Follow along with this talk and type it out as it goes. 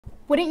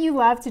Wouldn't you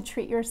love to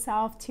treat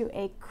yourself to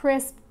a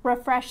crisp,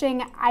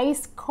 refreshing,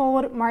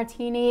 ice-cold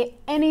martini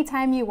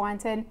anytime you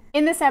wanted?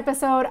 In this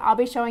episode, I'll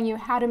be showing you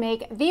how to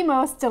make the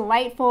most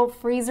delightful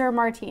freezer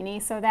martini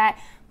so that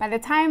by the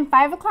time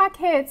 5 o'clock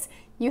hits,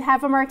 you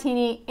have a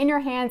martini in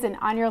your hands and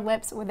on your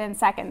lips within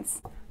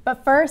seconds.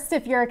 But first,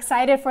 if you're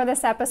excited for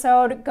this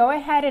episode, go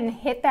ahead and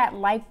hit that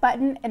like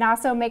button and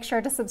also make sure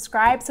to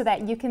subscribe so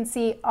that you can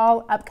see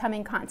all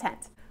upcoming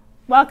content.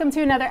 Welcome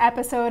to another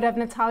episode of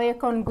Natalia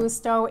Con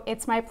Gusto.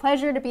 It's my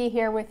pleasure to be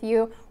here with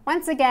you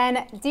once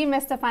again,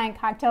 demystifying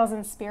cocktails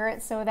and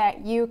spirits so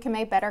that you can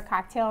make better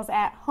cocktails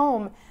at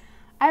home.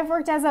 I've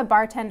worked as a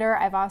bartender,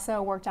 I've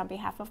also worked on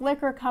behalf of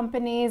liquor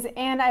companies,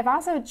 and I've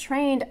also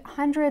trained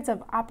hundreds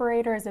of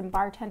operators and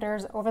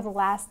bartenders over the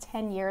last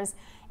 10 years.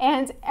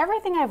 And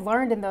everything I've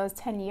learned in those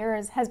 10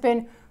 years has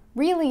been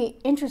really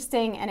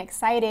interesting and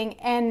exciting,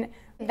 and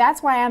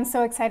that's why I'm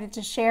so excited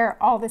to share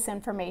all this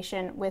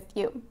information with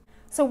you.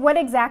 So what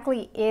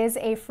exactly is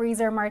a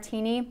freezer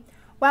martini?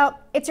 Well,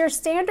 it's your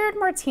standard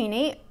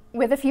martini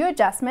with a few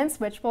adjustments,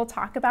 which we'll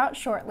talk about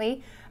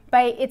shortly,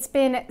 but it's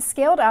been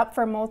scaled up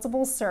for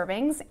multiple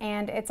servings,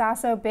 and it's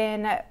also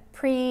been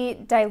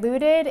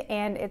pre-diluted,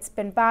 and it's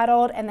been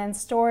bottled and then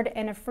stored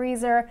in a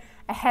freezer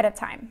ahead of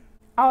time.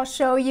 I'll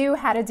show you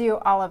how to do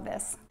all of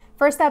this.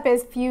 First up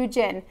is Few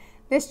Gin.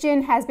 This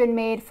gin has been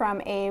made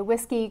from a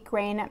whiskey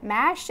grain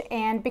mash,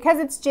 and because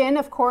it's gin,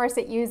 of course,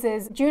 it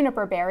uses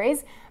juniper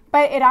berries,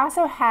 but it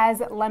also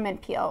has lemon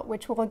peel,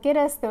 which will get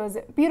us those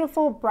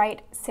beautiful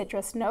bright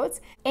citrus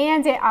notes.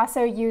 And it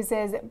also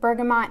uses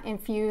bergamot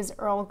infused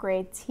Earl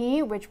Grey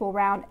tea, which will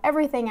round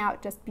everything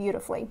out just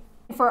beautifully.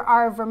 For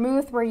our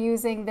vermouth, we're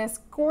using this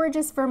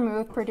gorgeous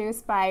vermouth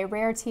produced by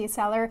Rare Tea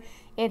Cellar.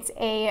 It's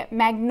a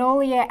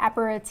Magnolia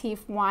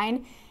Aperitif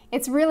wine.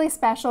 It's really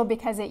special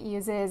because it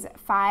uses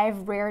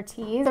 5 rare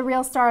teas. The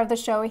real star of the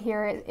show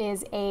here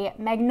is a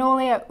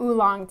Magnolia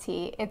oolong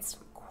tea. It's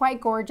quite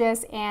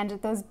gorgeous, and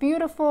those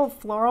beautiful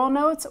floral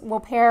notes will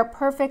pair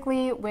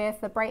perfectly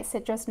with the bright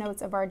citrus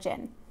notes of our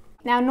gin.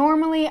 Now,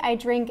 normally I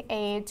drink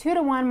a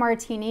 2-to-1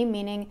 martini,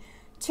 meaning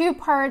 2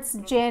 parts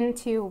gin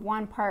to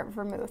 1 part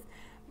vermouth.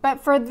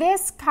 But for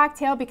this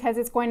cocktail, because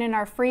it's going in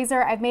our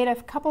freezer, I've made a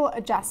couple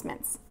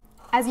adjustments.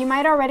 As you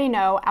might already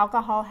know,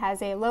 alcohol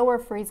has a lower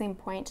freezing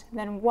point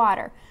than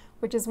water,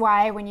 which is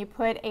why when you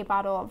put a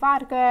bottle of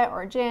vodka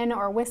or gin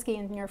or whiskey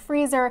in your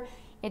freezer,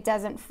 it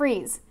doesn't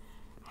freeze.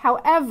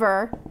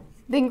 However,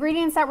 the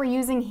ingredients that we're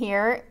using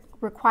here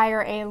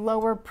require a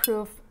lower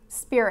proof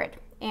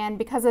spirit, and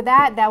because of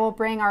that, that will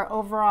bring our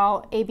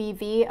overall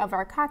ABV of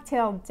our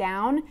cocktail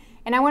down.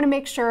 And I want to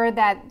make sure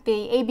that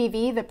the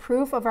ABV, the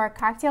proof of our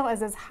cocktail,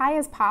 is as high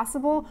as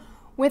possible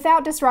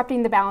without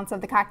disrupting the balance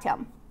of the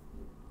cocktail.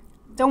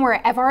 Don't worry,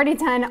 I've already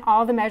done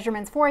all the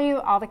measurements for you,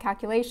 all the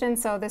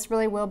calculations, so this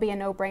really will be a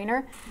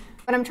no-brainer.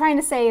 What I'm trying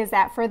to say is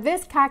that for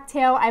this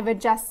cocktail, I've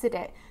adjusted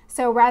it.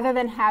 So rather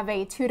than have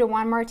a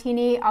 2-to-1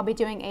 martini, I'll be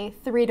doing a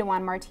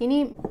 3-to-1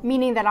 martini,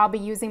 meaning that I'll be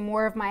using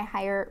more of my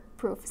higher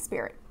proof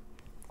spirit.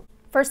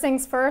 First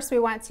things first, we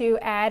want to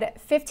add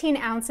 15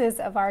 ounces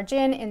of our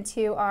gin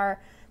into our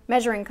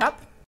measuring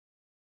cup.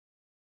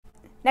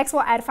 Next,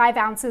 we'll add 5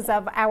 ounces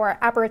of our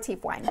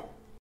aperitif wine.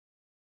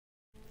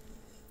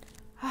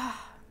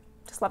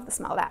 Just love the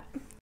smell of that.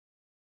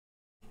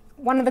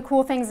 One of the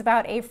cool things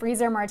about a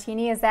freezer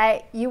martini is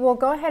that you will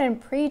go ahead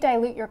and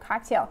pre-dilute your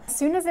cocktail. As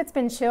soon as it's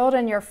been chilled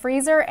in your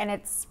freezer and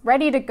it's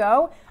ready to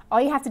go, all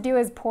you have to do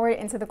is pour it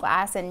into the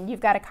glass and you've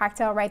got a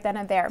cocktail right then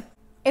and there.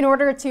 In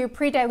order to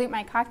pre-dilute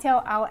my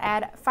cocktail, I'll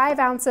add 5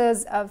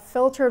 ounces of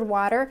filtered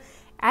water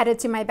added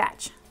to my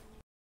batch.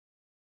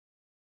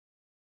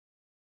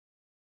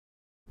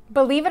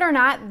 Believe it or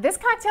not, this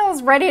cocktail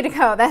is ready to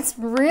go. That's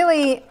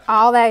really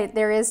all that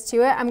there is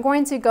to it. I'm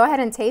going to go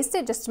ahead and taste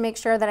it just to make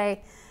sure that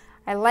I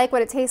like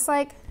what it tastes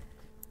like.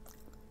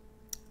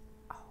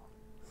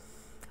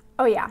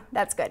 Oh yeah,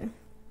 that's good.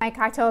 My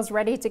cocktail is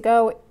ready to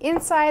go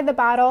inside the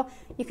bottle.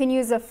 You can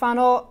use a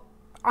funnel.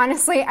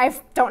 Honestly, I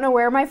don't know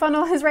where my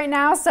funnel is right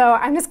now, so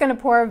I'm just gonna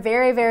pour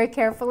very, very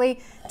carefully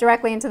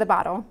directly into the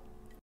bottle.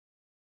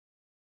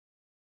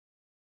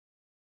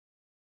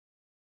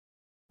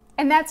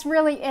 And that's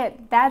really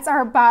it. That's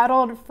our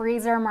bottled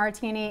freezer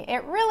martini.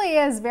 It really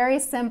is very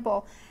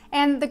simple.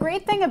 And the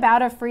great thing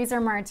about a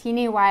freezer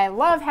martini, why I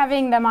love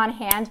having them on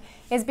hand,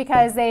 is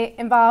because they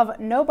involve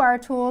no bar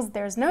tools,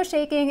 there's no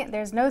shaking,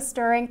 there's no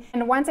stirring,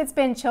 and once it's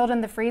been chilled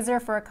in the freezer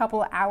for a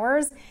couple of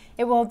hours,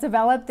 it will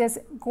develop this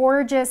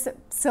gorgeous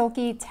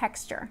silky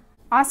texture.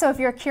 Also, if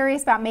you're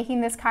curious about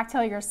making this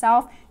cocktail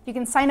yourself, you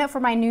can sign up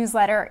for my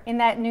newsletter. In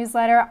that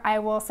newsletter, I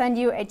will send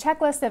you a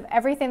checklist of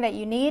everything that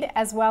you need,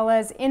 as well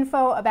as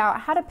info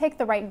about how to pick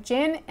the right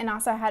gin and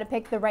also how to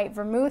pick the right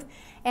vermouth.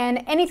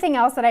 And anything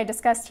else that I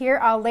discussed here,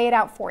 I'll lay it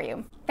out for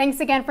you. Thanks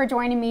again for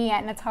joining me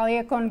at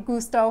Natalia Con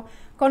Gusto.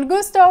 Con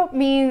gusto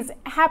means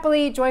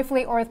happily,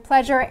 joyfully, or with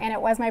pleasure, and it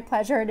was my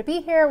pleasure to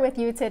be here with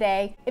you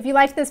today. If you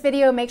liked this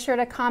video, make sure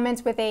to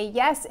comment with a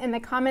yes in the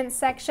comments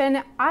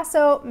section.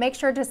 Also, make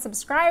sure to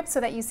subscribe so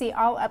that you see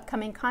all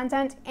upcoming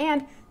content,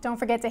 and don't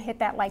forget to hit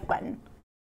that like button.